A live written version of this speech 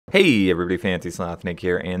Hey everybody, Fancy Sloth Nick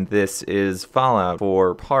here, and this is Fallout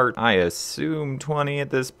for part, I assume, 20 at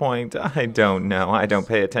this point. I don't know, I don't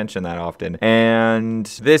pay attention that often. And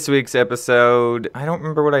this week's episode, I don't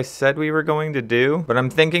remember what I said we were going to do, but I'm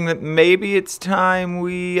thinking that maybe it's time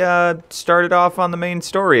we started off on the main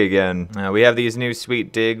story again. We have these new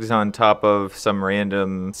sweet digs on top of some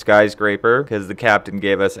random skyscraper, because the captain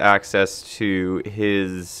gave us access to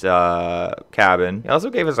his cabin. He also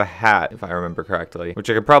gave us a hat, if I remember correctly, which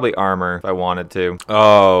I could probably armor if I wanted to.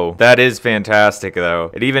 Oh, that is fantastic though.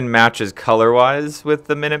 It even matches color-wise with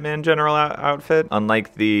the Minuteman General outfit,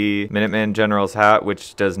 unlike the Minuteman General's hat,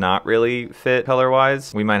 which does not really fit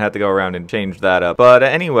color-wise. We might have to go around and change that up. But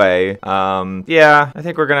anyway, yeah, I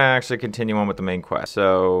think we're gonna actually continue on with the main quest.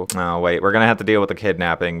 So, oh wait, we're gonna have to deal with the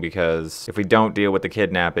kidnapping, because if we don't deal with the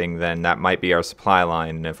kidnapping, then that might be our supply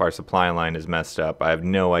line. And if our supply line is messed up, I have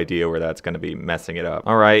no idea where that's gonna be messing it up.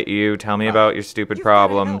 All right, you tell me about your stupid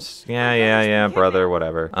problems. Yeah, brother,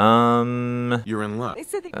 whatever. You're in luck.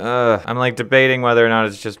 I'm like debating whether or not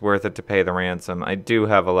it's just worth it to pay the ransom. I do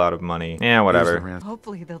have a lot of money. Yeah, whatever.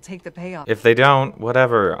 Hopefully they'll take the payoff. If they don't,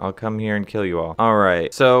 whatever. I'll come here and kill you all. All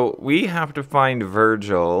right, so we have to find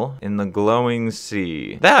Virgil in the glowing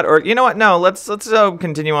sea. That, or you know what? No, let's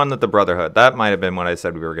continue on with the Brotherhood. That might have been what I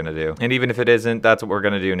said we were gonna do. And even if it isn't, that's what we're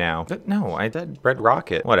gonna do now. But no, I said Red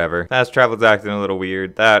Rocket. Whatever. Fast travel's acting a little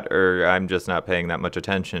weird. That, or I'm just not paying that much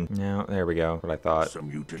attention. No, there we go. What I thought.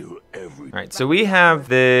 Alright, so we have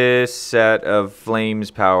this set of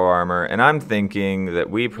Flames power armor, and I'm thinking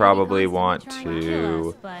that we probably want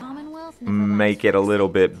to make it a little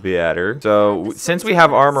bit better. So since we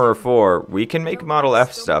have armor 4, we can make Model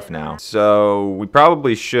F stuff now. So we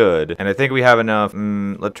probably should, and I think we have enough.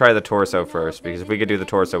 Let's try the torso first, because if we could do the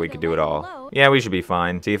torso, we could do it all. Yeah, we should be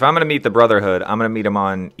fine. See, if I'm gonna meet the Brotherhood, I'm gonna meet them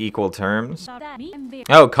on equal terms.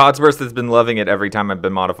 Oh, Codsworth has been loving it every time I've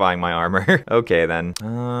been modifying my armor. Okay then.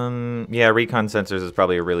 Yeah, recon sensors is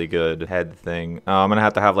probably a really good head thing. I'm gonna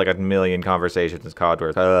have to have like a million conversations with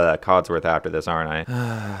Codsworth after this, aren't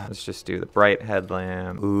I? Let's just do the bright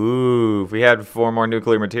headlamp. Ooh, if we had 4 more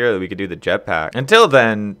nuclear material, we could do the jetpack. Until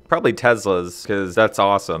then, probably Teslas, because that's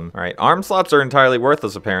awesome. All right, arm slots are entirely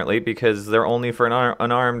worthless apparently, because they're only for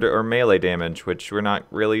unarmed or melee damage, which we're not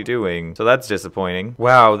really doing. So that's disappointing.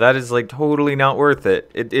 Wow, that is like totally not worth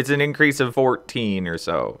it. It's an increase of 14 or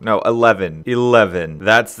so. No, 11. 11.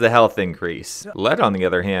 That's the health increase. Lead, on the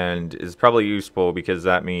other hand, is probably useful because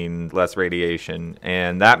that means less radiation.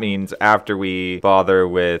 And that means after we bother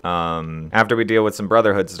with, after we deal with some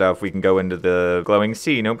Brotherhood stuff, we can go into the glowing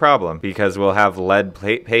sea, no problem. Because we'll have lead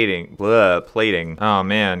plating. Oh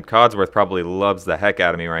man, Codsworth probably loves the heck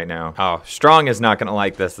out of me right now. Oh, Strong is not gonna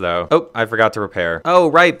like this though. Oh, I forgot to repair. Oh,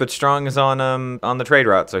 right, but Strong is on the trade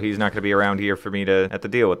route, so he's not gonna be around here for me to have to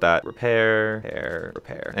deal with that. Repair.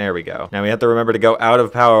 There we go. Now we have to remember to go out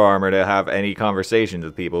of power armor to have any conversations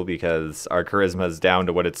with people, because our charisma is down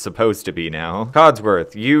to what it's supposed to be now.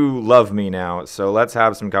 Codsworth, you love me now, so let's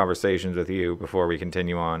have some conversations with you before we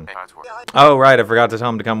continue on. Oh, right, I forgot to tell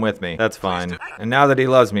him to come with me. That's fine. And now that he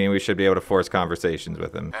loves me, we should be able to force conversations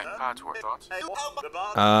with him.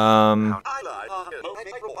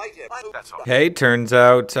 Hey, turns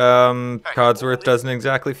out, Codsworth doesn't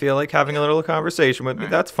exactly feel like having a little conversation with me.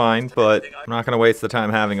 That's fine, but I'm not gonna waste the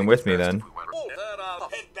time having him with me then.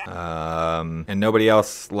 And nobody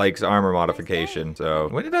else likes armor modification, so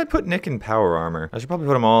when did I put Nick in power armor? I should probably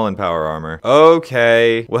put them all in power armor.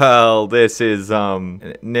 Okay, well, this is,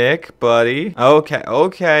 Nick, buddy.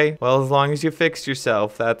 Okay. Well, as long as you fixed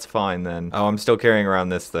yourself, that's fine then. Oh, I'm still carrying around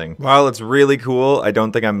this thing. While it's really cool, I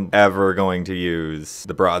don't think I'm ever going to use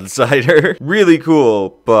the broadsider. Really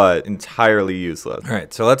cool, but entirely useless. All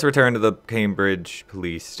right, so let's return to the Cambridge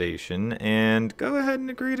police station and go ahead and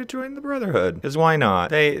agree to join the Brotherhood, because why not?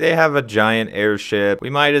 They have a giant airship. We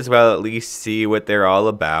might as well at least see what they're all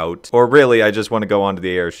about. Or really, I just want to go onto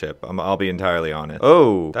the airship. I'll be entirely honest.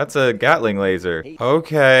 Oh, that's a Gatling laser.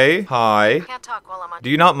 Okay, hi. Can't talk while I'm on. Do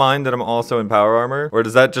you not mind that I'm also in power armor? Or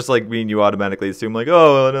does that just like mean you automatically assume like,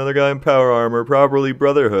 oh, another guy in power armor, probably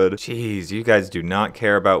Brotherhood? Jeez, you guys do not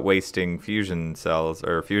care about wasting fusion cells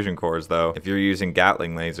or fusion cores though, if you're using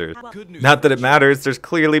Gatling lasers. Not that it matters, there's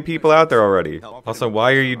clearly people out there already. Also,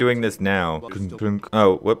 why are you doing this now?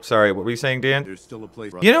 Oh, whoops, sorry, what were you saying, Dan?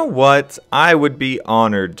 You know what? I would be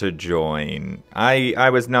honored to join. I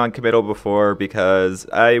was non-committal before because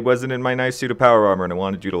I wasn't in my nice suit of power armor and I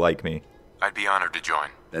wanted you to like me. I'd be honored to join.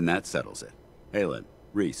 Then that settles it. Halen,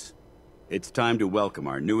 Reese, it's time to welcome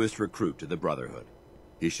our newest recruit to the Brotherhood.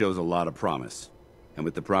 He shows a lot of promise, and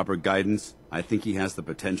with the proper guidance, I think he has the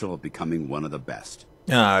potential of becoming one of the best.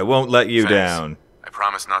 I won't let you down. I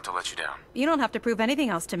promise not to let you down. You don't have to prove anything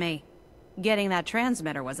else to me. Getting that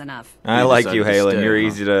transmitter was enough. I like you, Halen. You're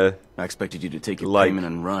easy to... I expected you to take your like. payment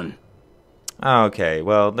and run. Okay,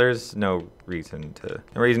 well, there's no reason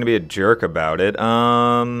to be a jerk about it.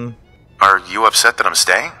 Are you upset that I'm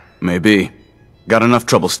staying? Maybe. Got enough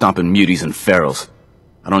trouble stomping muties and ferals.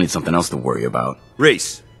 I don't need something else to worry about.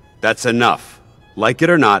 Reese, that's enough. Like it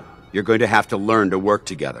or not, you're going to have to learn to work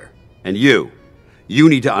together. And you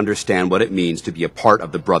need to understand what it means to be a part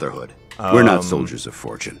of the Brotherhood. We're not soldiers of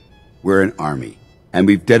fortune. We're an army. And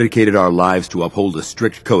we've dedicated our lives to uphold a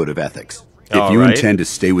strict code of ethics. If you intend to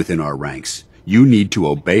stay within our ranks, you need to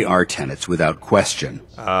obey our tenets without question.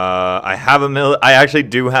 I actually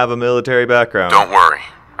do have a military background. Don't worry.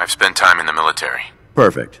 I've spent time in the military.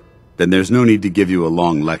 Perfect. Then there's no need to give you a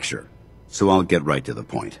long lecture. So I'll get right to the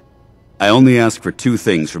point. I only ask for two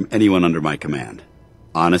things from anyone under my command: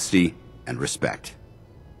 honesty and respect.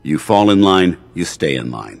 You fall in line, you stay in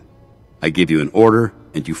line. I give you an order,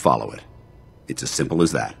 and you follow it. It's as simple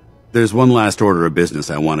as that. There's one last order of business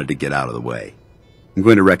I wanted to get out of the way. I'm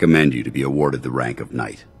going to recommend you to be awarded the rank of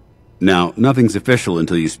Knight. Now, nothing's official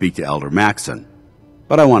until you speak to Elder Maxson,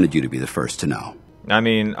 but I wanted you to be the first to know. I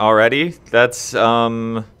mean, already? That's,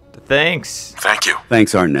 thanks. Thank you.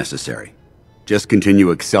 Thanks aren't necessary. Just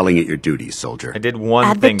continue excelling at your duties, soldier. I did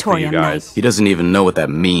one thing for you guys. He doesn't even know what that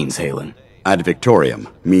means, Halen. Ad victoriam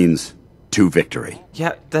means to victory.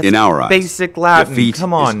 Yeah, that's in our eyes, basic Latin. Defeat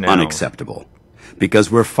Come on is now. unacceptable, because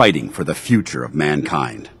we're fighting for the future of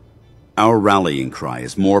mankind. Our rallying cry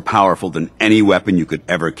is more powerful than any weapon you could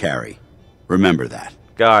ever carry. Remember that.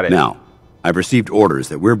 Got it. Now, I've received orders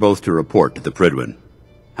that we're both to report to the Prydwen.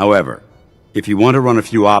 However, if you want to run a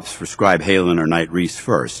few ops for Scribe Halen or Knight Reese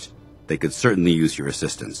first, they could certainly use your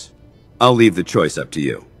assistance. I'll leave the choice up to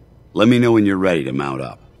you. Let me know when you're ready to mount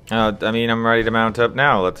up. I mean, I'm ready to mount up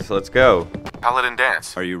now. Let's go. Paladin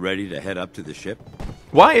dance. Are you ready to head up to the ship?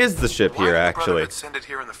 Why is the ship Why here, did the actually? Brotherhood send it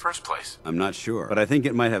here in the first place? I'm not sure, but I think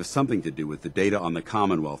it might have something to do with the data on the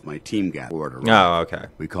Commonwealth my team gathered. Oh, okay.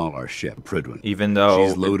 We call our ship Prydwen. Even though,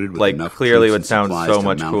 She's loaded with like, enough clearly troops would and sound supplies so to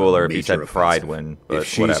much mount a cooler if you major said offensive. Prydwen, but If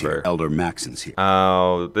she's whatever. here, Elder Maxson's here.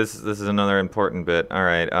 Oh, this is another important bit. All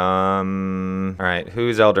right,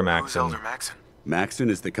 who's Elder Maxson? Who's Elder Maxson? Maxson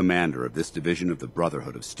is the commander of this division of the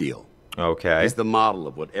Brotherhood of Steel. Okay. He's the model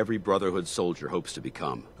of what every Brotherhood soldier hopes to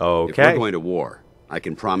become. Okay. If we're going to war, I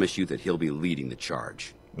can promise you that he'll be leading the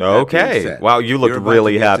charge. Okay. That being said, Wow, you looked you're about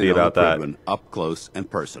really to get happy to know about the that. Prydwen up close and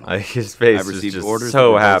personal. His face I've was received just orders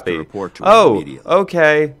so for us to happy. report to her Oh, immediately.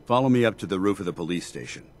 okay. Follow me up to the roof of the police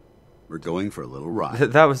station. We're going for a little ride.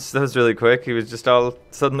 That was really quick. He was just all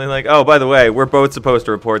suddenly like, "Oh, by the way, we're both supposed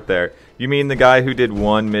to report there." You mean the guy who did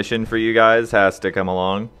one mission for you guys has to come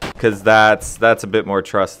along? Because that's a bit more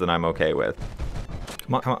trust than I'm okay with.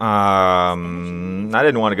 I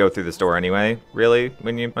didn't want to go through this door anyway, really,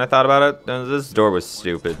 when I thought about it. This door was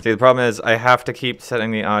stupid. See, the problem is I have to keep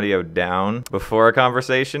setting the audio down before a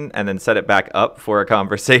conversation and then set it back up for a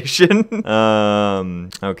conversation.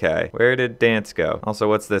 Okay. Where did dance go? Also,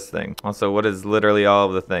 what's this thing? Also, what is literally all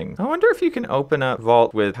of the things? I wonder if you can open up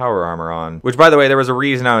vault with power armor on. Which, by the way, there was a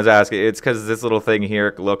reason I was asking. It's because this little thing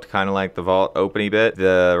here looked kind of like the vault opening bit,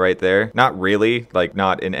 right there. Not really, like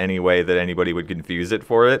not in any way that anybody would confuse it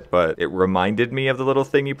for it, but it reminded me of the little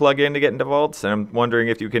thing you plug in to get into vaults, and I'm wondering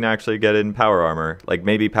if you can actually get in power armor. Like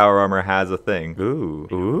maybe power armor has a thing.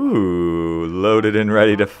 Ooh, loaded and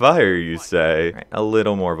ready to fire, you say? Right, a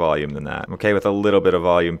little more volume than that. I'm okay with a little bit of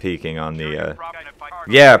volume peaking on the,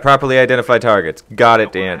 yeah, properly identify targets. Got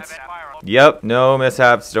it, Dance. Yep, no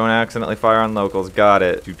mishaps. Don't accidentally fire on locals. Got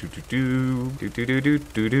it.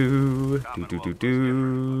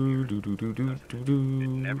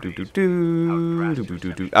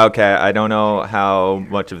 Okay, I don't know how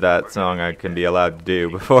much of that song I can be allowed to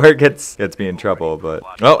do before it gets me in trouble, but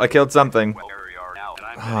oh, I killed something.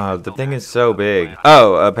 The thing is so big.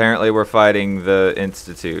 Oh, apparently we're fighting the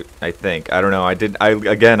Institute, I think. I don't know. I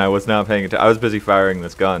was not paying attention. I was busy firing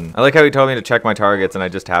this gun. I like how he told me to check my targets and I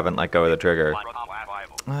just haven't let go of the trigger.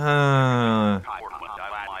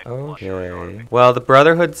 Okay. Well, the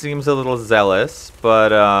Brotherhood seems a little zealous,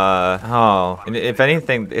 but, and if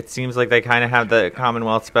anything, it seems like they kind of have the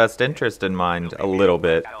Commonwealth's best interest in mind, a little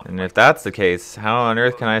bit. And if that's the case, how on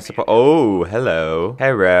earth can I suppose— oh, hello.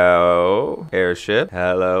 Hello, airship.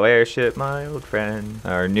 Hello, airship, my old friend.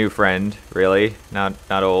 Or new friend, really. Not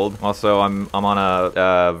old. Also, I'm on a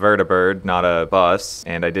vertibird, not a bus,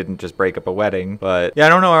 and I didn't just break up a wedding. But, yeah, I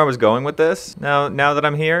don't know where I was going with this. Now that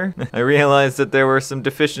I'm here, I realized that there were some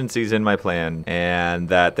deficiencies deficiencies in my plan, and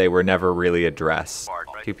that they were never really addressed.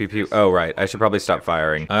 Pew pew pew. Oh right, I should probably stop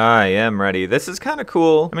firing. I am ready. This is kind of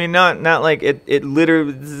cool. I mean, not like it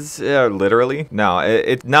literally. No,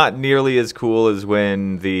 it's not nearly as cool as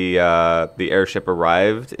when the airship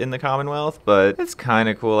arrived in the Commonwealth, but it's kind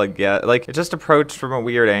of cool. I get like it just approached from a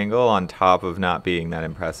weird angle on top of not being that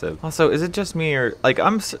impressive. Also, is it just me or like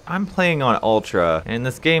I'm playing on Ultra and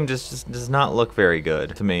this game just does not look very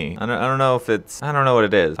good to me. I don't know if it's I don't know what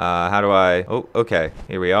it is. How do I? Oh, okay.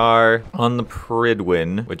 Here we are on the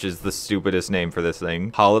Prydwen, which is the stupidest name for this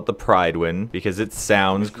thing. Call it the Prydwen because it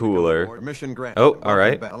sounds cooler. Mission granted. Oh, all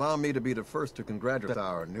right. Allow me to be the first to congratulate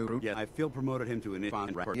our new recruit. Yeah, I feel promoted him to an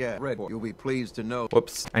Yeah, Red, you'll be pleased to know.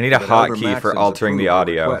 Whoops. I need a that Elder hotkey for Maxon's altering the approved our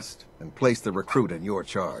audio. request and place the recruit in your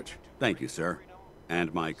charge. Thank you, sir.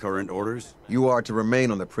 And my current orders? You are to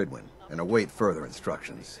remain on the Prydwen and await further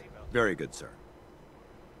instructions. Very good, sir.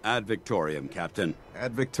 Ad Victoriam, Captain.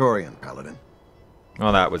 Ad Victorian, Paladin.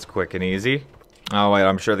 Well, that was quick and easy. Oh wait,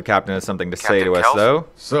 I'm sure the captain has something to say Captain to us Kels? though.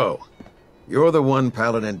 So, you're the one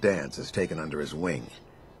Paladin Dance has taken under his wing.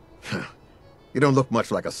 You don't look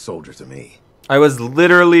much like a soldier to me. I was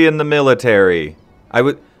literally in the military. I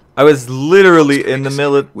was literally in the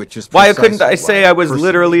military. Which is Why couldn't I precisely say why I was personally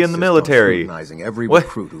literally in the insist on military? scrutinizing every What?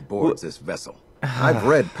 recruit who boards this vessel. I've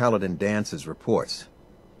read Paladin Dance's reports.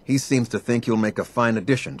 He seems to think you'll make a fine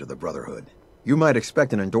addition to the Brotherhood. You might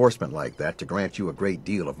expect an endorsement like that to grant you a great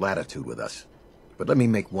deal of latitude with us. But let me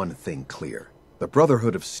make one thing clear. The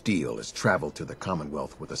Brotherhood of Steel has traveled to the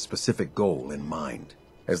Commonwealth with a specific goal in mind.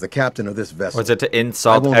 As the captain of this vessel, Was it to I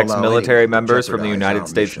insult won't allow ex-military anyone to members from the jeopardize United our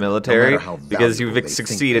States mission, no military? matter how Because valuable you've they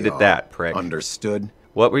succeeded think at they that, are. prick. Understood?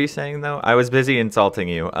 What were you saying though? I was busy insulting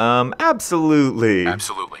you. Absolutely.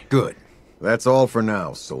 Absolutely. Good. That's all for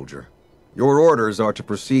now, soldier. Your orders are to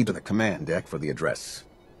proceed to the command deck for the address.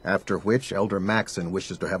 After which, Elder Maxon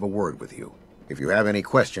wishes to have a word with you. If you have any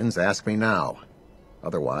questions, ask me now.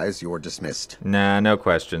 Otherwise, you're dismissed. Nah, no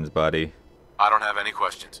questions, buddy. I don't have any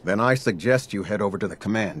questions. Then I suggest you head over to the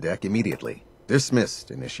command deck immediately. Dismissed,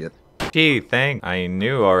 Initiate. Gee, thanks. I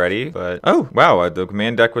knew already, but... Oh, wow, the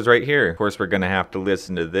command deck was right here. Of course, we're gonna have to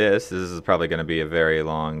listen to this. This is probably gonna be a very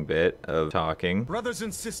long bit of talking. Brothers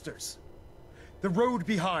and sisters, the road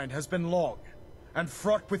behind has been long and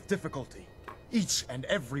fraught with difficulty. Each and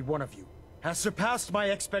every one of you has surpassed my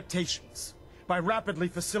expectations by rapidly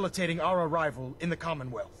facilitating our arrival in the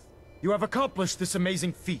Commonwealth. You have accomplished this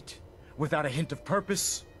amazing feat without a hint of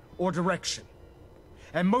purpose or direction.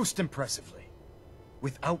 And most impressively,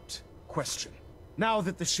 without question. Now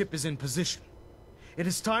that the ship is in position, it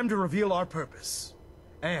is time to reveal our purpose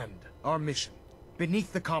and our mission.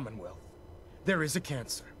 Beneath the Commonwealth, there is a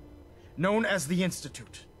cancer, known as the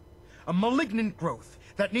Institute. A malignant growth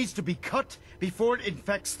that needs to be cut before it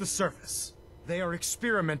infects the surface. They are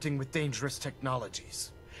experimenting with dangerous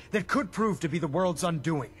technologies that could prove to be the world's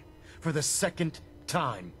undoing for the second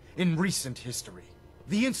time in recent history.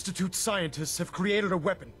 The Institute scientists have created a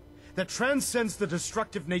weapon that transcends the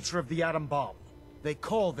destructive nature of the atom bomb. They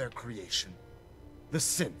call their creation the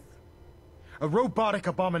Synth, a robotic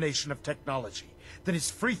abomination of technology that is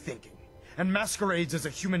free-thinking and masquerades as a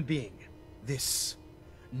human being. This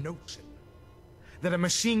notion that a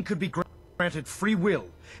machine could be granted free will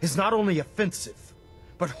is not only offensive,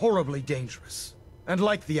 but horribly dangerous. And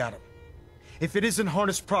like the atom, if it isn't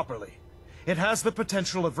harnessed properly, it has the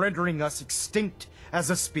potential of rendering us extinct as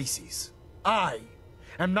a species. I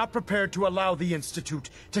am not prepared to allow the Institute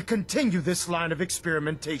to continue this line of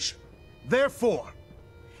experimentation. Therefore,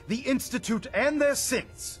 the Institute and their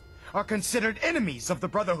synths are considered enemies of the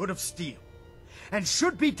Brotherhood of Steel, and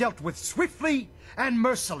should be dealt with swiftly and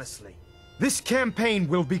mercilessly. This campaign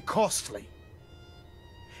will be costly,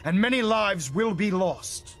 and many lives will be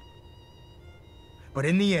lost. But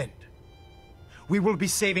in the end, we will be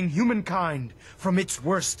saving humankind from its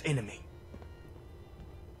worst enemy.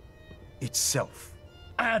 Itself.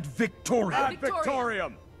 Ad Victoriam! Ad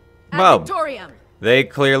Victoriam! Well, Victorium! They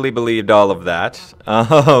clearly believed all of that.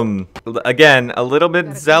 Again, a little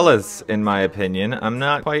bit zealous in my opinion. I'm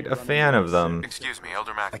not quite a fan of them. Excuse me,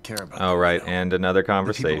 Elder Mac. I care about Oh, right, you. and another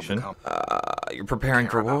conversation. The people of You're preparing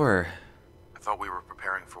for war. I thought we were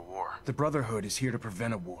preparing for war. The Brotherhood is here to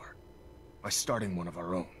prevent a war by starting one of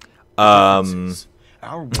our own. Um, Difference is,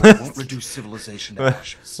 our war won't reduce civilization to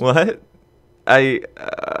ashes. What?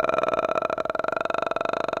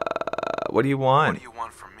 What do you want? What do you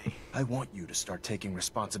want from me? I want you to start taking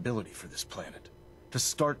responsibility for this planet, to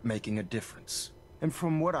start making a difference. And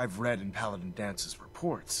from what I've read in Paladin Dance's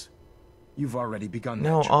reports, you've already begun that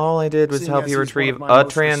No, journey. all I did was Seeing help as you he's one retrieve of my a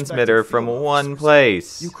most transmitter respected from field one officers,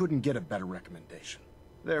 place. You couldn't get a better recommendation.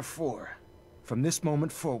 Therefore, From this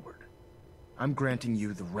moment forward, I'm granting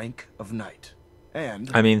you the rank of knight. And,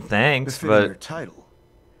 I mean, thanks, befitting your but title,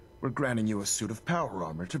 we're granting you a suit of power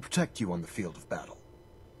armor to protect you on the field of battle.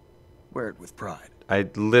 Wear it with pride. I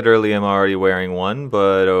literally am already wearing one,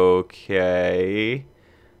 but okay.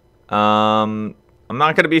 I'm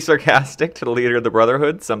not going to be sarcastic to the leader of the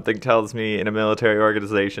Brotherhood. Something tells me in a military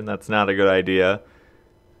organization that's not a good idea.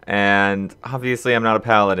 And obviously I'm not a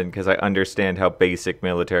paladin because I understand how basic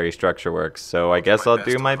military structure works, so I guess I'll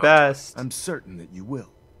do my best. I'm certain that you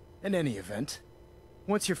will. In any event,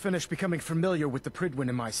 once you're finished becoming familiar with the Prydwen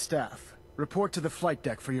and my staff, report to the flight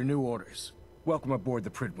deck for your new orders. Welcome aboard the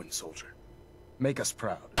Prydwen, soldier. Make us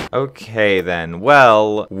proud. Okay then.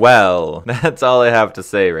 Well, that's all I have to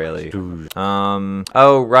say really.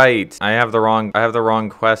 Oh right. I have the wrong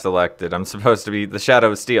quest selected. I'm supposed to be the Shadow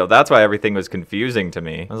of Steel. That's why everything was confusing to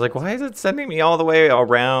me. I was like, why is it sending me all the way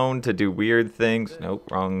around to do weird things? Nope,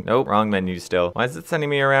 wrong menu still. Why is it sending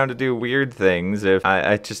me around to do weird things if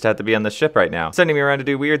I just have to be on the ship right now? Sending me around to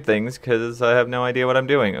do weird things because I have no idea what I'm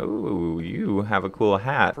doing. Ooh, you have a cool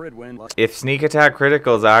hat. If sneak attack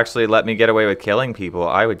criticals actually let me get away with killing people,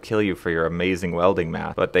 I would kill you for your amazing welding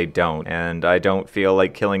math, but they don't, and I don't feel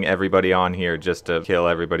like killing everybody on here just to kill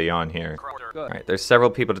everybody on here. Alright, there's several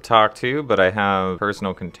people to talk to, but I have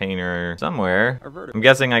personal container somewhere. I'm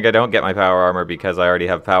guessing I don't get my power armor because I already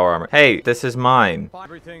have power armor. Hey, this is mine.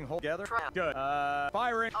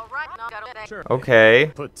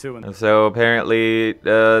 Okay. So apparently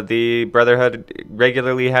the Brotherhood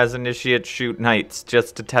regularly has initiates shoot knights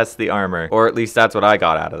just to test the armor, or at least that's what I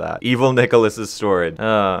got out of that. Evil Nicholas's sword.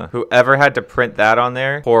 Whoever had to print that on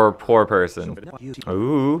there, poor person.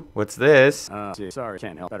 Ooh, what's this? Sorry,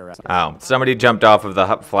 can't help. Better ask. Oh, somebody jumped off of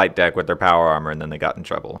the flight deck with their power armor and then they got in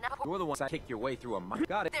trouble. You're the ones that kicked your way through a mine.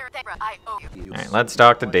 Got it. Alright, let's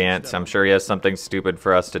talk to Dance. I'm sure he has something stupid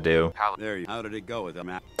for us to do. There, how did it go with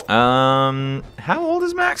him? How old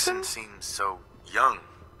is Maxon? Maxon seems so young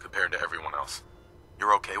compared to everyone else.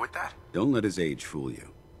 You're okay with that? Don't let his age fool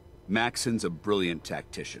you. Maxon's a brilliant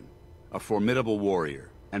tactician, a formidable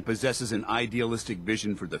warrior, and possesses an idealistic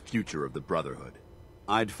vision for the future of the Brotherhood.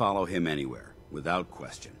 I'd follow him anywhere, without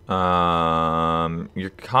question. Your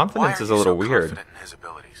confidence is a little weird. Confident in his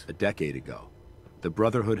abilities? A decade ago, the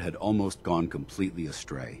Brotherhood had almost gone completely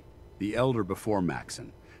astray. The Elder before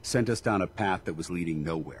Maxon sent us down a path that was leading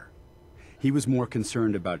nowhere. He was more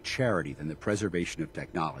concerned about charity than the preservation of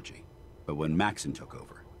technology. But when Maxon took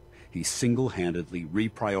over, he single-handedly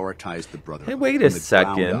reprioritized the Brotherhood. Hey, wait from a the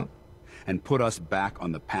second. ground up and put us back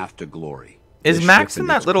on the path to glory. Is This Maxon ship and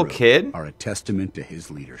that its little crew kid? Are a testament to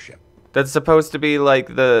his leadership. That's supposed to be like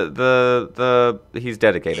he's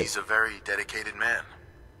dedicated. He's a very dedicated man.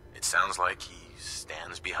 It sounds like he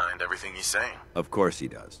stands behind everything he's saying. Of course he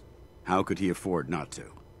does. How could he afford not to?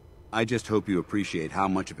 I just hope you appreciate how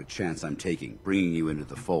much of a chance I'm taking, bringing you into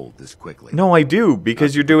the fold this quickly. No, I do,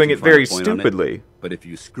 because Not you're to put doing too it fine a very point on it, stupidly. But if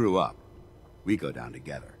you screw up, we go down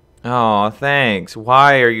together. Oh, thanks.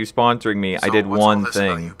 Why are you sponsoring me? I did what's one all this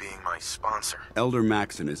about thing. you being my sponsor? Elder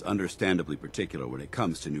Maxon is understandably particular when it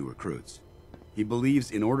comes to new recruits. He believes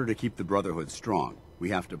in order to keep the Brotherhood strong,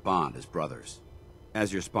 we have to bond as brothers.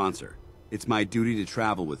 As your sponsor, it's my duty to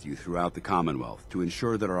travel with you throughout the Commonwealth to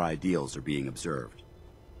ensure that our ideals are being observed.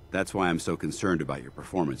 That's why I'm so concerned about your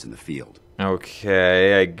performance in the field.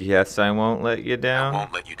 Okay, I guess I won't let you I down.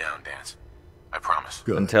 won't let you down, Dance. I promise.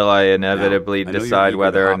 Good. Until I inevitably Now, I know you're decide eager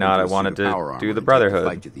whether to or hop not I into a wanted suit of to power do armor the and take Brotherhood.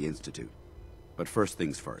 fight to the Institute. But first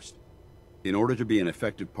things first. In order to be an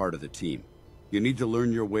effective part of the team, you need to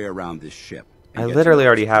learn your way around this ship. and I get to literally know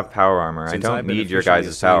already its have crew. power armor. I Since don't I've been need your officially guys'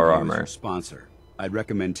 assigned power you as armor. your sponsor, I'd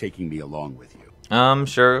recommend taking me along with you.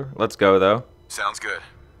 Sure. Let's go, though. Sounds good.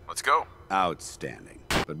 Let's go. Outstanding.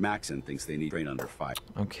 But Maxon thinks they need to train under fire.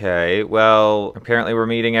 Okay, well, apparently we're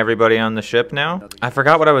meeting everybody on the ship now. I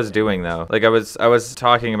forgot what I was doing, though. Like, I was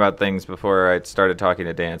talking about things before I started talking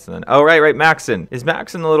to Dance, and then, oh, right, Maxon. Is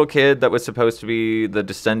Maxon the little kid that was supposed to be the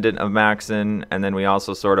descendant of Maxon? And then we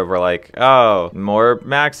also sort of were like, oh, more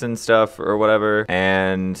Maxon stuff or whatever.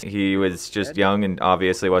 And he was just young and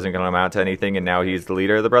obviously wasn't going to amount to anything, and now he's the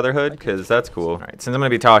leader of the Brotherhood, because that's cool. All right, since I'm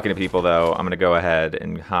going to be talking to people, though, I'm going to go ahead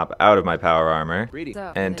and hop out of my power armor.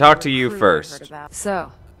 And talk to you first.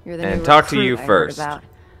 So, you're the And new talk to recruit you I heard first.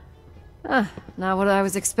 about. Not what I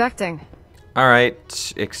was expecting.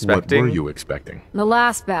 Alright, expecting. What were you expecting? The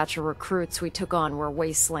last batch of recruits we took on were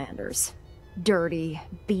wastelanders. Dirty,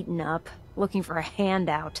 beaten up, looking for a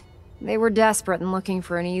handout. They were desperate and looking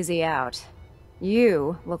for an easy out.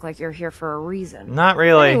 You look like you're here for a reason. Not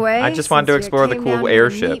really. Anyway, I just wanted to since you explore the came cool down here to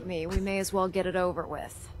airship. meet me, we may as well get it over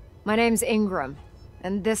with. My name's Ingram,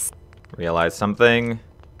 and this... Realize something.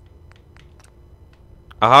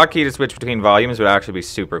 A hotkey to switch between volumes would actually be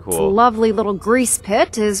super This cool. lovely little grease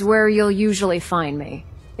pit is where you'll usually find me.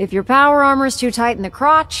 If your power armor's too tight in the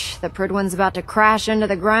crotch, the Prydwen's about to crash into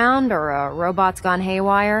the ground, or a robot's gone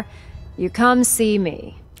haywire, you come see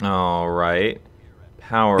me. Alright.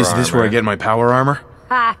 Power armor. Is this where I get my power armor?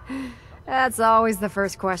 Ha! That's always the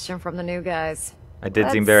first question from the new guys. I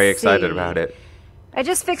did seem Let's very excited see. about it. I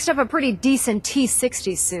just fixed up a pretty decent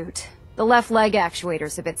T-60 suit. The left leg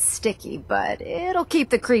actuator's a bit sticky, but it'll keep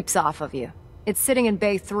the creeps off of you. It's sitting in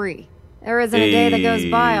Bay 3. There isn't a day that goes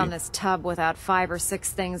by on this tub without 5 or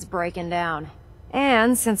 6 things breaking down.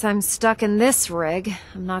 And since I'm stuck in this rig,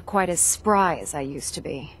 I'm not quite as spry as I used to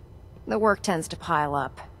be. The work tends to pile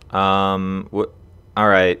up.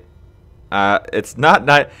 Alright. It's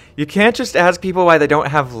not you can't just ask people why they don't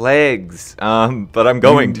have legs. But I'm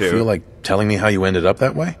going to. You feel like telling me how you ended up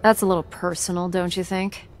that way? That's a little personal, don't you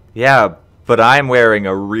think? Yeah, but I'm wearing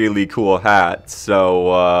a really cool hat,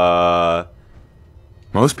 so,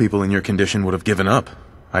 Most people in your condition would have given up.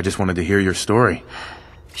 I just wanted to hear your story.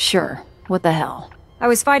 Sure. What the hell? I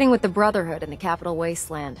was fighting with the Brotherhood in the capital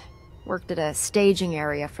Wasteland. Worked at a staging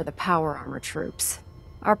area for the power armor troops.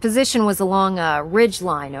 Our position was along a ridge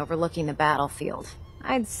line overlooking the battlefield.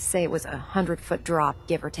 I'd say it was a 100-foot drop,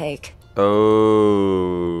 give or take.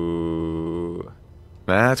 Oh.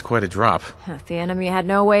 That's quite a drop. The enemy had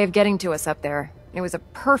no way of getting to us up there. It was a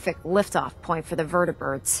perfect liftoff point for the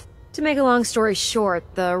vertibirds. To make a long story short,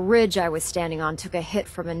 the ridge I was standing on took a hit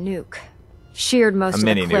from a nuke. Sheared most of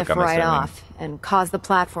the cliff right off, and caused the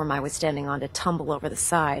platform I was standing on to tumble over the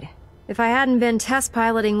side. If I hadn't been test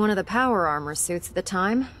piloting one of the power armor suits at the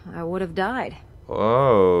time, I would have died.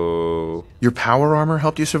 Whoa. Your power armor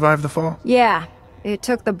helped you survive the fall? Yeah, it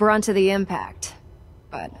took the brunt of the impact.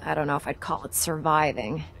 But I don't know if I'd call it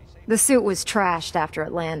surviving. The suit was trashed after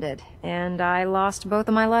it landed, and I lost both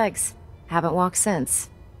of my legs. Haven't walked since.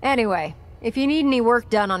 Anyway, if you need any work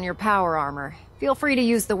done on your power armor, feel free to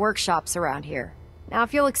use the workshops around here. Now,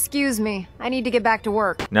 if you'll excuse me, I need to get back to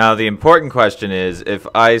work. Now, the important question is, if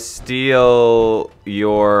I steal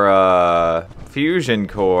your, fusion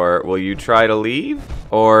core, will you try to leave?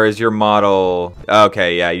 Or is your model...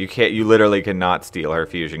 Okay, yeah, you literally cannot steal her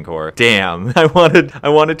fusion core. Damn, I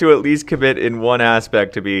wanted to at least commit in one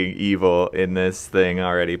aspect to being evil in this thing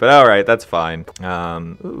already. But alright, that's fine.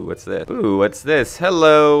 Ooh, what's this? Ooh, what's this?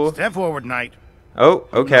 Hello. Step forward, Knight. Oh,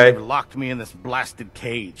 okay. You've locked me in this blasted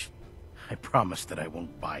cage. I promise that I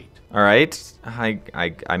won't bite. Alright.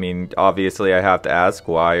 I mean, obviously I have to ask,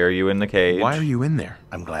 why are you in the cage? Why are you in there?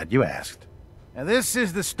 I'm glad you asked. Now, this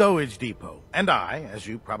is the stowage depot, and I, as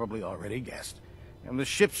you probably already guessed, am the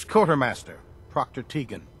ship's quartermaster, Proctor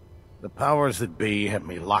Tegan. The powers that be have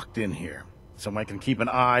me locked in here, so I can keep an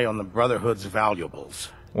eye on the Brotherhood's valuables.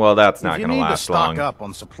 Well, that's not gonna last long. If you need to stock up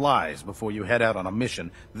on supplies before you head out on a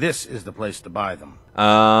mission, this is the place to buy them.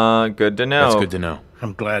 Good to know. That's good to know.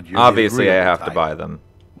 I'm glad you're Obviously, I have to buy them.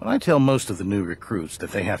 When I tell most of the new recruits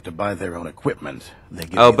that they have to buy their own equipment, they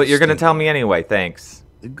give Oh, me but the you're gonna stink tell eye. me anyway, thanks.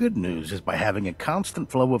 The good news is by having a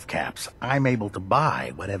constant flow of caps, I'm able to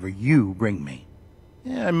buy whatever you bring me.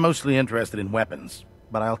 Yeah, I'm mostly interested in weapons,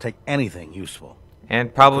 but I'll take anything useful.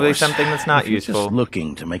 And probably Of course, something that's not if you're useful. Just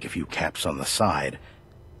looking to make a few caps on the side,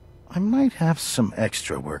 I might have some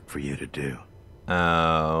extra work for you to do.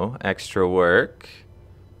 Oh, extra work.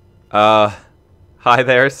 Hi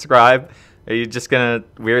there, scribe. Are you just gonna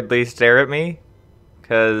weirdly stare at me?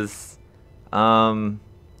 'Cause,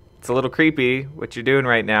 it's a little creepy what you're doing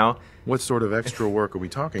right now. What sort of extra work are we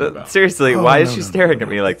talking about? Seriously, why is she staring at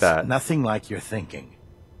me like It's that? Nothing like you're thinking.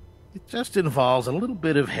 It just involves a little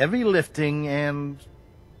bit of heavy lifting and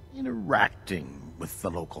interacting with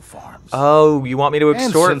the local farms. Oh, you want me to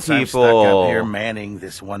extort and since people? I'm stuck up here manning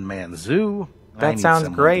this one-man zoo, I That need sounds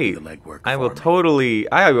someone to great. do the legwork I will for me. totally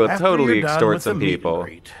After you're done extort with some the meet and people.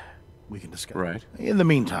 greet, we can discuss. Right. In the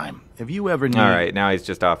meantime, if you ever need... All right, now he's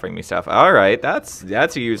just offering me stuff. All right, that's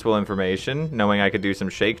a useful information, knowing I could do some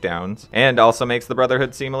shakedowns, and also makes the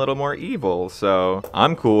Brotherhood seem a little more evil. So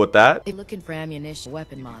I'm cool with that. They're looking for ammunition,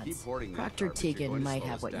 weapon mods. Proctor Tegan might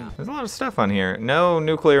have what you need. There's a lot of stuff on here. No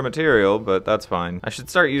nuclear material, but that's fine. I should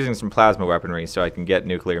start using some plasma weaponry so I can get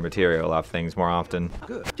nuclear material off things more often.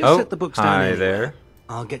 Good. Just set the books down hi anywhere. there.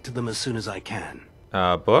 I'll get to them as soon as I can.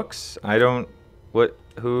 Books? I don't...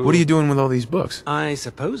 Who... What are you doing with all these books? I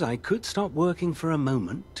suppose I could stop working for a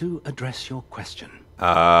moment to address your question.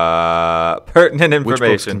 Pertinent information. Which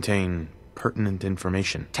books contain pertinent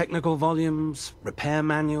information? Technical volumes, repair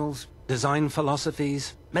manuals, design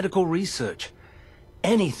philosophies, medical research.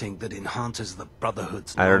 Anything that enhances the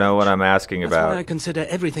Brotherhood's I don't know what knowledge. I'm asking That's about. why I consider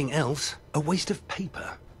everything else a waste of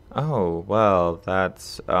paper. Oh, well,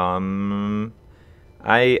 that's,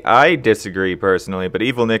 I disagree personally, but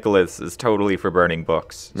Evil Nicholas is totally for burning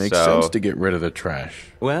books. Makes sense to get rid of the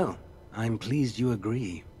trash. Well, I'm pleased you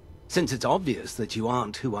agree. Since it's obvious that you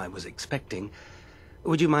aren't who I was expecting,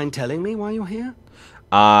 would you mind telling me why you're here?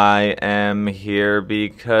 I am here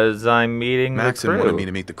because I'm meeting the crew. Maxon wanted me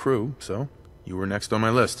to meet the crew, so you were next on my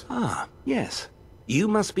list. Ah, yes. You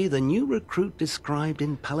must be the new recruit described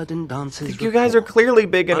in Paladin Dance's You guys are clearly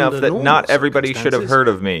big enough that not everybody should have heard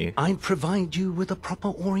of me. I'd provide you with a proper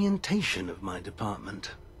orientation of my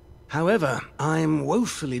department. However, I'm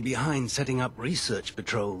woefully behind setting up research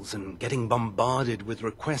patrols and getting bombarded with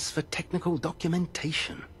requests for technical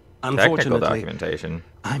documentation. Unfortunately, technical documentation.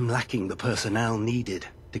 I'm lacking the personnel needed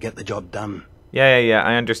to get the job done. Yeah,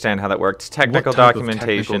 I understand how that works. Technical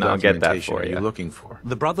documentation, I'll get that for you. What you. are you looking for?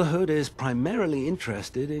 The Brotherhood is primarily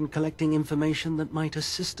interested in collecting information that might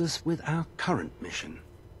assist us with our current mission.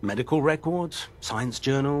 Medical records, science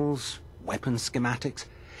journals, weapon schematics.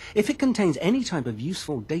 If it contains any type of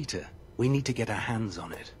useful data, we need to get our hands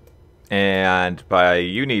on it. And by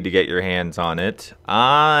you need to get your hands on it,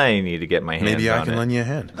 I need to get my hands on it. Maybe I can lend you a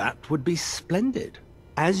hand. That would be splendid.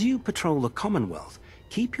 As you patrol the Commonwealth,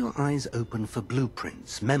 keep your eyes open for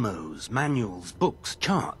blueprints, memos, manuals, books,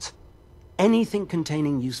 charts. Anything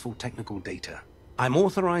containing useful technical data. I'm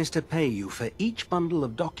authorized to pay you for each bundle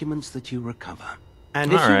of documents that you recover.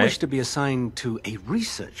 And if you wish to be assigned to a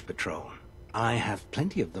research patrol, I have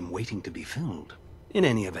plenty of them waiting to be filled. In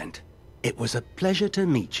any event, it was a pleasure to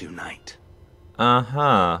meet you, Knight.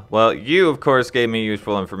 Well, you, of course, gave me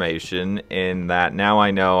useful information in that now I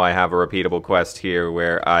know I have a repeatable quest here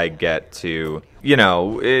where I get to, you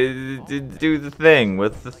know, do the thing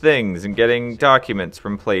with the things and getting documents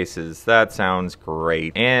from places. That sounds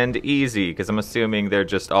great. And easy, because I'm assuming they're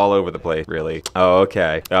just all over the place, really. Oh,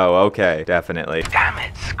 okay, definitely. Damn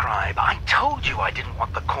it, Scribe. I told you I didn't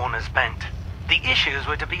want the corners bent. The issues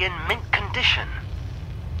were to be in mint condition.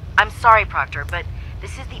 I'm sorry, Proctor, but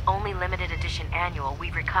this is the only limited edition annual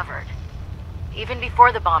we've recovered. Even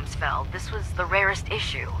before the bombs fell, this was the rarest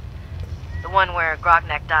issue. The one where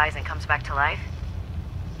Grognak dies and comes back to life?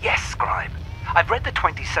 Yes, Scribe. I've read the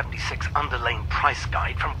 2076 underlane price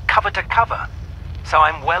guide from cover to cover, so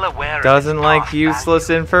I'm well aware of Doesn't its like past useless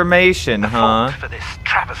value. information, The huh? fault for this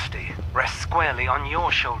travesty rests squarely on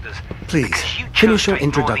your shoulders. Please, you finish your chose to ignore the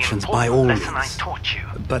introductions by important all lesson means. I taught you.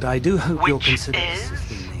 But I do hope you'll consider is?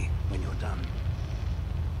 assisting me when you're done.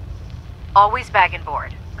 Always bag and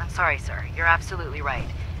board. I'm sorry, sir. You're absolutely right.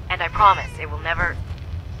 And I promise it will never...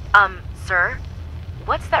 Sir?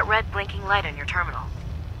 What's that red blinking light on your terminal?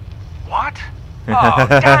 What? Oh,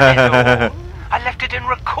 damn it all. I left it in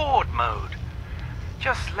record mode.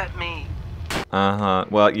 Just let me...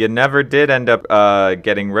 Well, you never did end up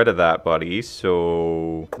getting rid of that, buddy,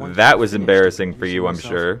 so that was embarrassing for you, I'm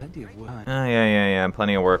sure. Yeah,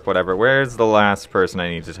 plenty of work, whatever. Where's the last person I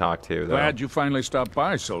need to talk to, though? Glad you finally stopped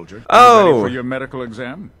by, soldier. Oh! You ready for your medical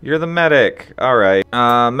exam? You're the medic. Alright.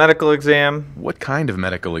 Medical exam. What kind of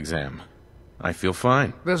medical exam? I feel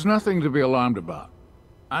fine. There's nothing to be alarmed about.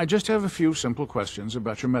 I just have a few simple questions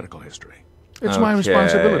about your medical history. It's my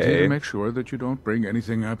responsibility to make sure that you don't bring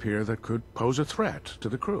anything up here that could pose a threat to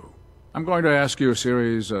the crew. I'm going to ask you a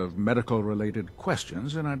series of medical-related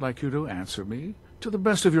questions, and I'd like you to answer me to the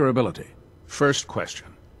best of your ability. First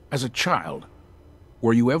question. As a child,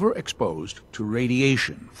 were you ever exposed to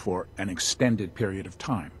radiation for an extended period of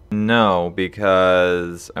time? No,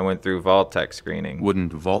 because I went through Vault-Tec screening.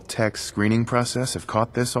 Wouldn't Vault-Tec's screening process have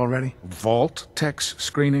caught this already? Vault-Tec's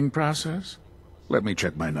screening process? Let me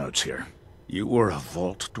check my notes here. You were a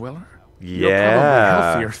vault dweller? Yeah. You're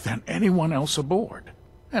probably healthier than anyone else aboard.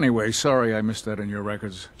 Anyway, sorry I missed that in your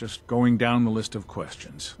records. Just going down the list of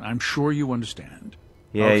questions. I'm sure you understand.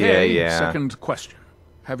 Yeah. Second question.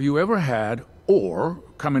 Have you ever had or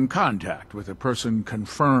come in contact with a person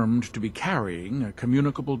confirmed to be carrying a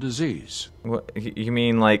communicable disease? What, you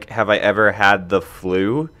mean, like, have I ever had the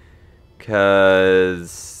flu?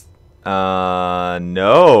 'Cause... no.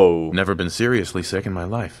 Never been seriously sick in my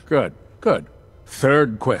life. Good.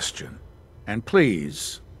 Third question. And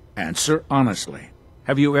please, answer honestly.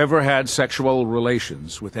 Have you ever had sexual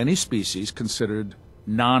relations with any species considered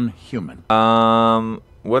non-human?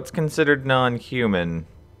 What's considered non-human?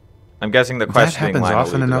 I'm guessing the questioning line. That happens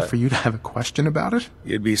often enough that. for you to have a question about it?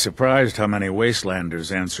 You'd be surprised how many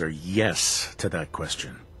Wastelanders answer yes to that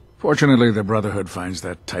question. Fortunately, the Brotherhood finds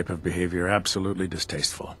that type of behavior absolutely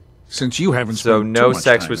distasteful. Since you haven't so spent no too much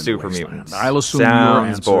sex time with in super Wasteland, mutants. I'll assume Sounds your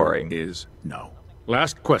answer boring. is no.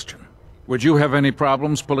 Last question. Would you have any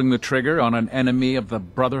problems pulling the trigger on an enemy of the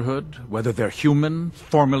Brotherhood, whether they're human,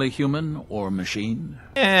 formerly human, or machine?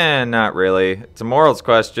 Not really. It's a morals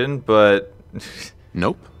question, but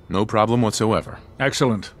Nope, no problem whatsoever.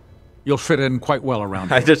 Excellent. You'll fit in quite well around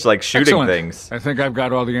here. I just like shooting Excellent. things. I think I've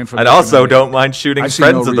got all the information. I also don't mind shooting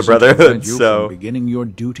friends of the Brotherhood, so... beginning your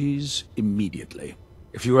duties immediately.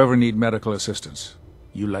 If you ever need medical assistance,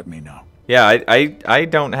 you let me know. Yeah, I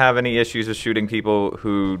don't have any issues with shooting people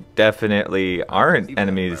who definitely aren't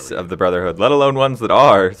enemies of the Brotherhood, let alone ones that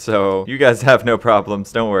are, so you guys have no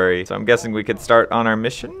problems, don't worry. So I'm guessing we could start on our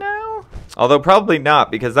mission now? Although probably not,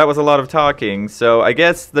 because that was a lot of talking, so I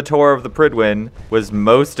guess the tour of the Prydwen was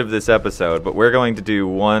most of this episode, but we're going to do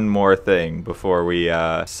one more thing before we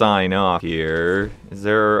sign off here. Is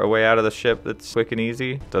there a way out of the ship that's quick and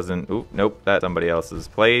easy? Doesn't, oop, nope, that's somebody else's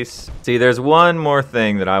place. See, there's one more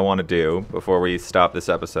thing that I want to do before we stop this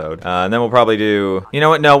episode, and then we'll probably do, you know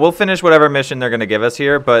what, no, we'll finish whatever mission they're going to give us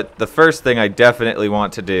here, but the first thing I definitely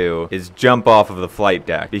want to do is jump off of the flight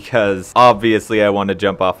deck, because obviously I want to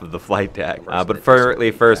jump off of the flight deck. But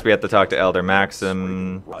first we have to talk to Elder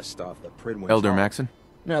Maxim. Elder Maxim?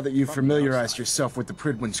 Now that you've familiarized yourself with the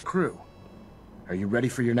Prydwen's crew, are you ready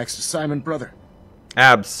for your next assignment, brother?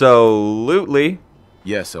 Absolutely.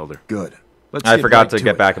 Yes, Elder. Good. I forgot to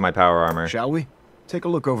get back in my power armor. Shall we? Take a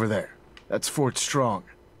look over there. That's Fort Strong.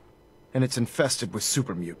 And it's infested with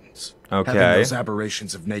super mutants. Okay. Having those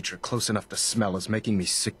aberrations of nature close enough to smell is making me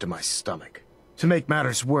sick to my stomach. To make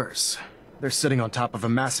matters worse, they're sitting on top of a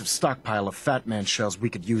massive stockpile of Fat Man shells we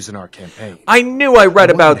could use in our campaign. I knew I read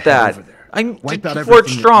about that. Fort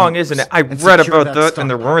Strong, isn't it? I read about that and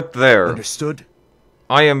they weren't there. Understood?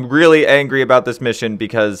 I am really angry about this mission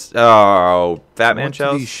because, oh, Fat Man shells?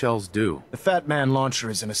 What do these shells do? The Fat Man launcher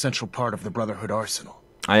is an essential part of the Brotherhood arsenal.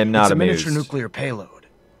 I am not amused. It's a miniature nuclear payload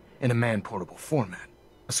in a man-portable format.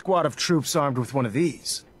 A squad of troops armed with one of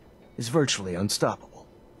these is virtually unstoppable.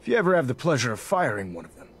 If you ever have the pleasure of firing one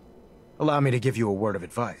of them, allow me to give you a word of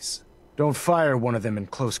advice. Don't fire one of them in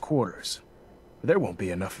close quarters. There won't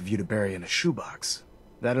be enough of you to bury in a shoebox.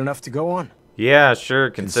 That enough to go on? Yeah, sure.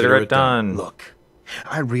 Consider it done. Look,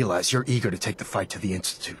 I realize you're eager to take the fight to the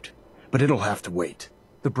Institute, but it'll have to wait.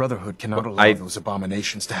 The Brotherhood cannot allow those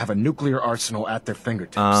abominations to have a nuclear arsenal at their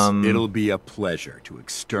fingertips. It'll be a pleasure to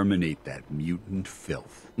exterminate that mutant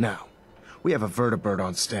filth. Now, we have a vertibird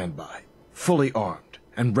on standby, fully armed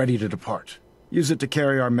and ready to depart. Use it to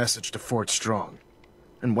carry our message to Fort Strong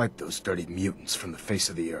and wipe those dirty mutants from the face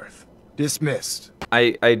of the earth. Dismissed.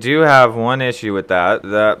 I do have one issue with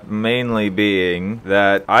that mainly being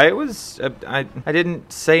that I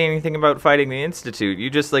didn't say anything about fighting the Institute. You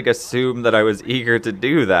just like assumed that I was eager to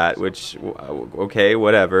do that, which, okay,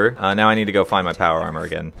 whatever. Now I need to go find my power armor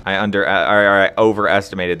again. I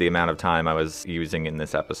overestimated the amount of time I was using in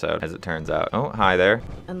this episode, as it turns out. Oh, hi there.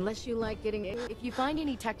 Unless you like getting, if you find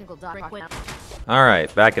any technical documents. All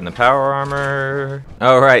right, back in the power armor.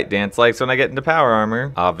 All right, Dance likes when I get into power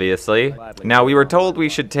armor, obviously. Now, we were told we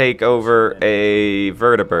should take over a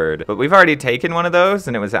vertibird, but we've already taken one of those,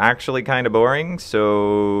 and it was actually kind of boring,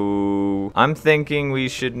 so I'm thinking we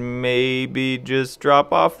should maybe just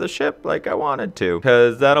drop off the ship like I wanted to,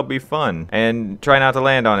 because that'll be fun. And try not to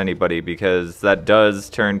land on anybody, because that does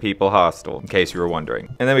turn people hostile, in case you were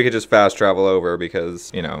wondering. And then we could just fast travel over,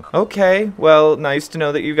 because, you know. Okay, well, nice to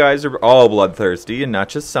know that you guys are all bloodthirsty, and not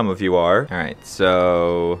just some of you are. All right,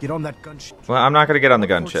 so... Get on that gunship. Well, I'm not going to get on the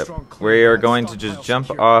gunship. We are going to just jump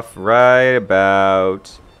off right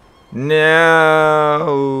about now.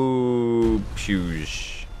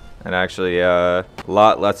 Pshoosh. And actually, a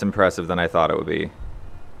lot less impressive than I thought it would be.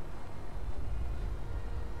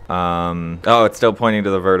 Oh, it's still pointing to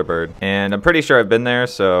the vertibird. And I'm pretty sure I've been there,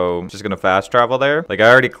 so I'm just gonna fast travel there. Like, I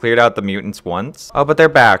already cleared out the mutants once. Oh, but they're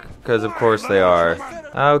back, because of course they are.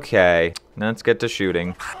 Okay, let's get to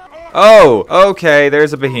shooting. Oh, okay,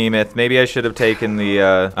 there's a behemoth. Maybe I should have taken the,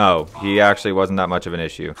 oh, he actually wasn't that much of an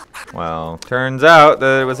issue. Well, turns out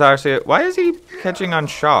that it was actually, why is he catching on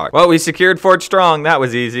shock? Well, we secured Fort Strong. That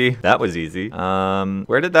was easy. That was easy.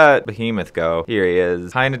 Where did that behemoth go? Here he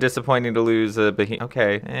is. Kind of disappointing to lose a behemoth.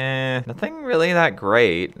 Okay, nothing really that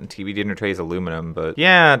great. TV dinner tray's aluminum, but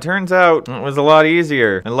yeah, it turns out it was a lot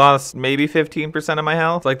easier. I lost maybe 15% of my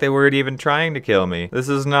health. Like they weren't even trying to kill me. This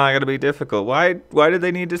is not gonna be difficult. Why did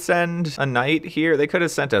they need to send a knight here? They could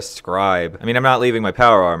have sent a scribe. I mean, I'm not leaving my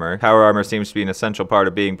power armor. Power armor seems to be an essential part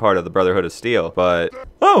of being part of the Brotherhood of Steel, but...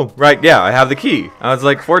 Oh, right, yeah, I have the key. I was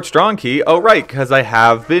like, Fort Strong key? Oh, right, because I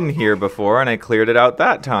have been here before and I cleared it out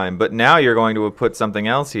that time. But now you're going to have put something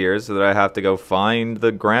else here so that I have to go find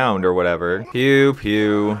the ground or whatever. Pew,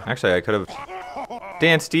 pew. Actually, I could have...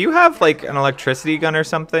 Dance, do you have like an electricity gun or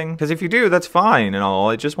something? Because if you do, that's fine and all.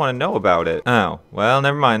 I just want to know about it. Oh, well,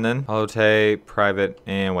 never mind then. Holotape, private,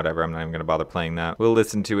 and whatever. I'm not even gonna bother playing that. We'll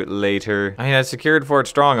listen to it later. I mean, I secured Fort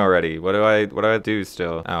Strong already. What do I do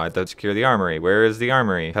still? Oh, I have to secure the armory. Where is the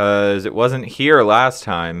armory? Because it wasn't here last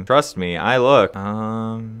time. Trust me, I looked.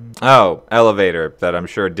 Oh, elevator that I'm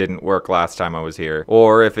sure didn't work last time I was here.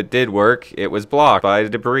 Or if it did work, it was blocked by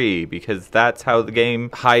debris, because that's how the game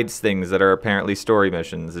hides things that are apparently story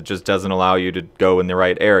missions. It just doesn't allow you to go in the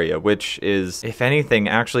right area, which is, if anything,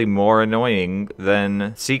 actually more annoying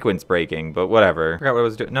than sequence breaking, but whatever. I forgot what I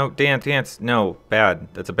was doing. No, dance. No, bad.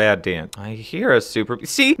 That's a bad dance. I hear a super...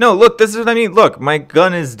 See? No, look, this is what I mean. Look, my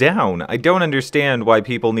gun is down. I don't understand why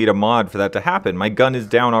people need a mod for that to happen. My gun is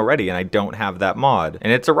down already, and I don't have that mod.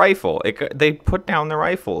 And it's a rifle. They put down the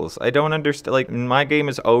rifles. I don't understand. Like, my game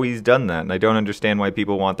has always done that, and I don't understand why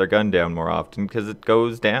people want their gun down more often, because it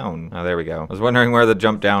goes down. Oh, there we go. I was wondering where the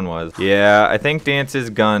jump down was. Yeah, I think Dance's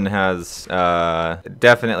gun has,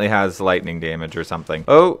 definitely has lightning damage or something.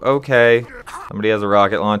 Oh, okay. Somebody has a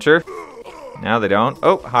rocket launcher. Now they don't.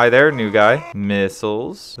 Oh, hi there, new guy.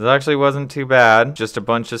 Missiles. This actually wasn't too bad. Just a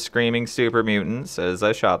bunch of screaming super mutants as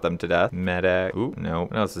I shot them to death. Medic. Ooh, no.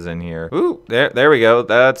 What else is in here? Ooh, there we go.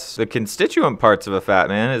 That's the constituent parts of a fat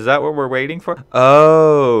man. Is that what we're waiting for?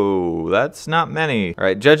 Oh, that's not many. All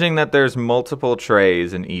right, judging that there's multiple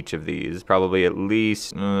trays in each of these, probably at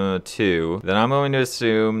least 2, then I'm going to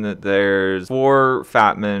assume that there's 4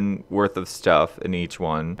 fat men worth of stuff in each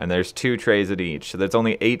one, and there's 2 trays at each. So that's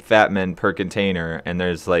only 8 fat men per container, and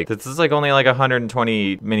there's like, this is like only like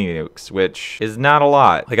 120 mini nukes, which is not a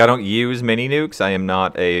lot. Like, I don't use mini nukes. I am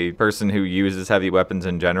not a person who uses heavy weapons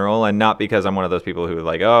in general, and not because I'm one of those people who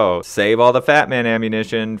like, oh, save all the fat man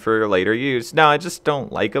ammunition for later use. No, I just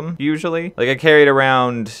don't like them usually. Like, I carried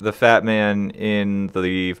around the fat man in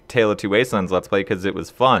the Tale of Two Wastelands Let's Play because it was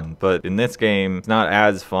fun, but in this game it's not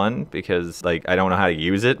as fun because like I don't know how to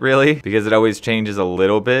use it really, because it always changes a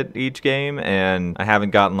little bit each game, and I haven't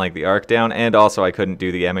gotten like the arc down. And also I couldn't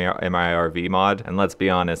do the MIRV mod, and let's be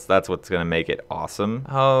honest, that's what's gonna make it awesome.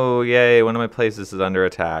 Oh yay, one of my places is under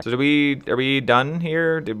attack. So are we done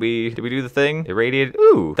here? Did we do the thing? Irradiated.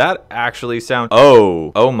 Ooh, that actually sounds...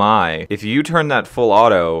 Oh my. If you turn that full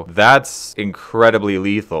auto, that's incredibly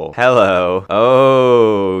lethal. Hello.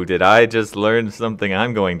 Oh, did I just learn something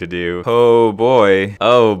I'm going to do? Oh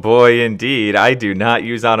boy indeed. I do not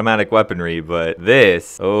use automatic weaponry, but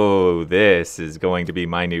this is going to be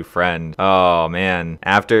my new friend. Oh man,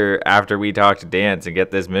 after we talk to Dance and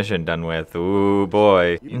get this mission done with, ooh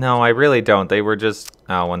boy. No, I really don't. They were just...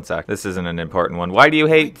 Oh, one sec. This isn't an important one. Why do you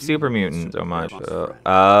hate super mutants so much?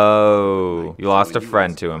 Oh, you lost a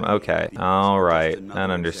friend to him. Okay. All right. That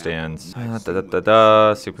understands.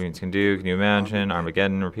 Super mutants can you imagine?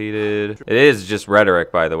 Armageddon repeated. It is just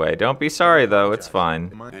rhetoric, by the way. Don't be sorry though. It's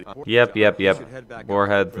fine. Yep.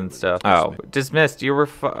 Warheads and stuff. Oh, dismissed. You were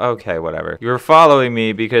okay, whatever. You were following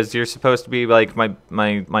me because you're supposed to be like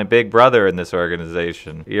my big brother in this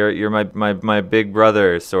organization. You're my big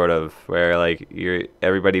brother, sort of, where like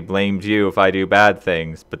everybody blames you if I do bad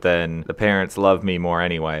things, but then the parents love me more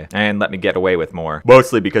anyway and let me get away with more.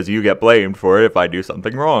 Mostly because you get blamed for it if I do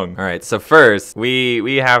something wrong. All right, so first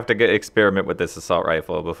we have to experiment with this assault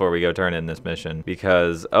rifle before we go turn in this mission,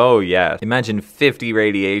 because oh yeah, imagine 50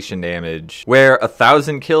 radiation damage, where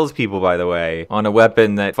 1,000 kills people, by the way, on a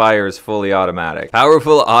weapon that fires fully automatic.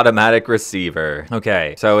 Powerful automatic receiver.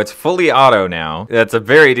 Okay, so it's fully auto now. That's a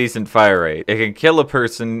very decent fire rate. It can kill a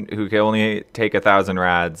person who can only take 1,000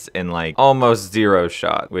 rads in like almost 0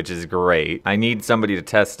 shot, which is great. I need somebody to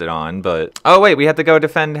test it on, but oh wait, we have to go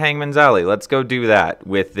defend Hangman's Alley. Let's go do that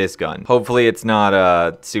with this gun. Hopefully it's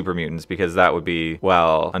not super mutants, because that would be,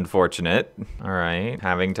 well, unfortunate. All right,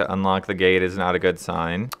 having to unlock the gate is not a good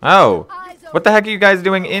sign. Oh, what the heck are you guys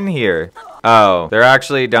doing in here? Oh, they're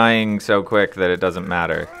actually dying so quick that it doesn't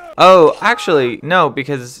matter. Oh, actually, no,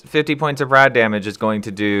 because 50 points of rad damage is going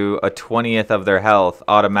to do a 20th of their health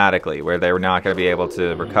automatically, where they're not going to be able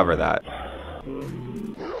to recover that.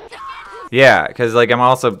 Yeah, because like I'm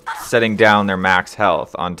also setting down their max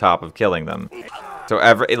health on top of killing them. So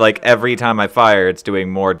every time I fire, it's doing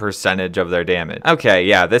more percentage of their damage. Okay,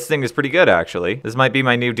 yeah, this thing is pretty good, actually. This might be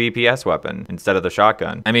my new DPS weapon instead of the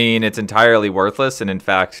shotgun. I mean, it's entirely worthless and, in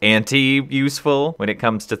fact, anti-useful when it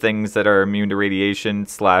comes to things that are immune to radiation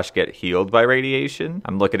 / get healed by radiation.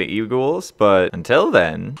 I'm looking at you ghouls, but until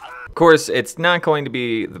then... Of course, it's not going to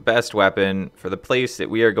be the best weapon for the place that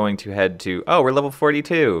we are going to head to. Oh, we're level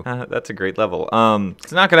 42. That's a great level.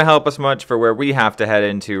 It's not going to help us much for where we have to head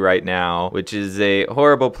into right now, which is a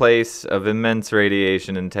horrible place of immense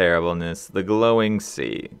radiation and terribleness, the glowing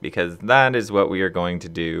sea, because that is what we are going to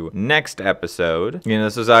do next episode. You know,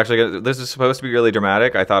 this is supposed to be really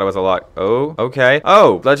dramatic. I thought it was a lot. Oh, okay.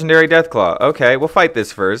 Oh, legendary Deathclaw. Okay, we'll fight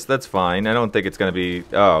this first. That's fine. I don't think it's gonna be.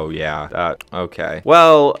 Oh yeah. Okay.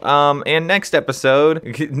 Well, and next episode,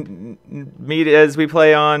 meet as we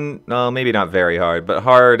play on. Well, maybe not very hard, but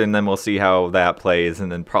hard, and then we'll see how that plays,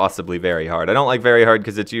 and then possibly very hard. I don't like very hard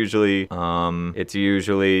because it's usually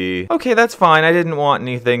okay. That's fine. I didn't want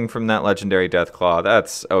anything from that legendary Deathclaw.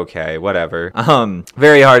 That's okay. Whatever.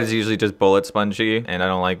 Very hard is usually just bullet spongy, and I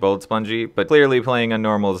don't like bullet spongy. But clearly, playing on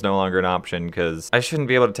normal is no longer an option because I shouldn't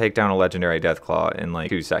be able to take down a legendary Deathclaw in like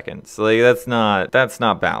 2 seconds. Like that's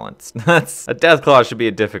not balanced. A Deathclaw should be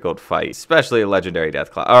a difficult fight, especially a legendary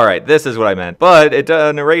Deathclaw. All right, this is what I meant. But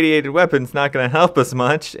an irradiated weapon's not going to help us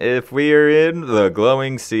much if we are in the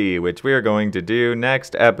glowing sea, which we are going to do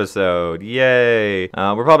next episode. Yay!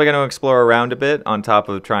 We're probably going to explore around a bit on top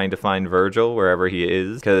of trying to find Virgil wherever he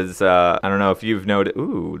is, because I don't know if you've noticed.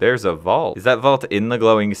 Ooh, there's a vault. Is that vault in the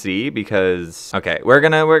glowing sea? Because okay, we're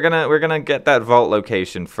gonna get that vault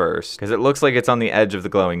location first, because it looks like it's on the edge of the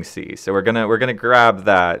glowing sea. So we're gonna grab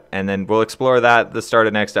that, and then we'll explore that at the start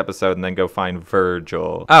of next episode, and then go find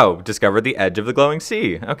Virgil. Oh, discover the edge of the glowing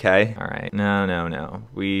sea. Okay, all right. No.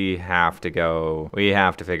 We have to go. We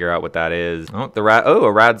have to figure out what that is. Oh,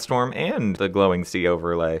 a rad storm and the glowing sea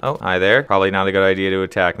overlay. Oh, hi there. Probably not a good idea to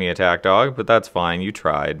attack me, attack dog, but that's fine. You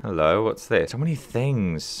tried. Hello, what's this? So many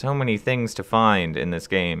things to find in this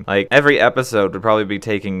game. Like every episode would probably be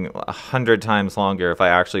taking 100 times longer if I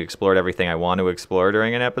actually explored everything I want to explore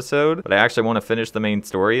during an episode, but I actually want to finish the main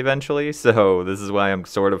story eventually, so this is why I'm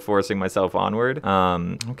sort of forcing myself onward.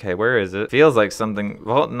 Okay, where is it? Feels like something.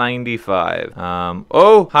 Vault 95.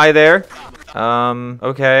 Oh, hi there.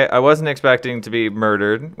 Okay, I wasn't expecting to be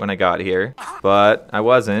murdered when I got here, but I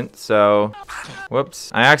wasn't, so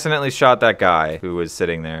whoops. I accidentally shot that guy who was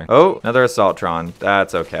sitting there. Oh, another Assaultron.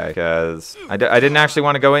 That's okay, because I didn't actually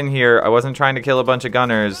want to go in here. I wasn't trying to kill a bunch of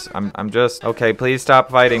gunners. I'm just okay. Please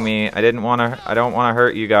stop fighting me. I don't want to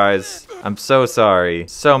hurt you guys. I'm so sorry.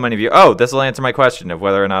 So many of you. Oh, this will answer my question of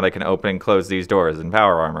whether or not I can open and close these doors in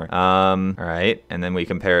power armor. All right, and then we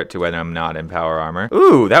compare it to whether I'm not in power armor.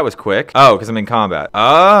 Ooh, that was quick. Oh, because I'm in combat.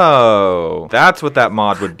 Oh, that's what that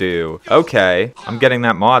mod would do. Okay, I'm getting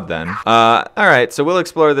that mod then. All right, so we'll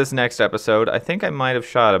explore this next episode. I think I might have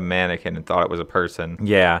shot a mannequin and thought it was a person.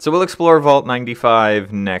 Yeah, so we'll explore Vault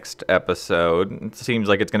 95 next episode. It seems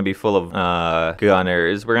like it's going to be full of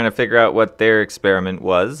gunners. We're going to figure out what their experiment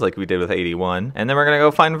was, like we did with 81. And then we're going to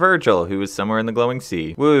go find Virgil, who is somewhere in the glowing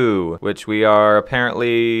sea. Woo! Which we are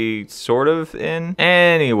apparently sort of in.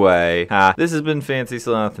 Anyway, this has been Fancy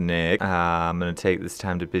Sloth Nick. I'm going to take this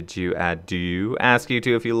time to bid you adieu. Ask you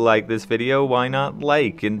to, if you like this video, why not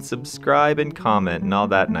like and subscribe and comment and all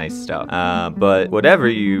that nice stuff. But whatever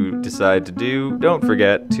you decide to do, don't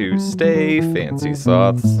forget to stay fancy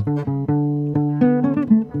sloths.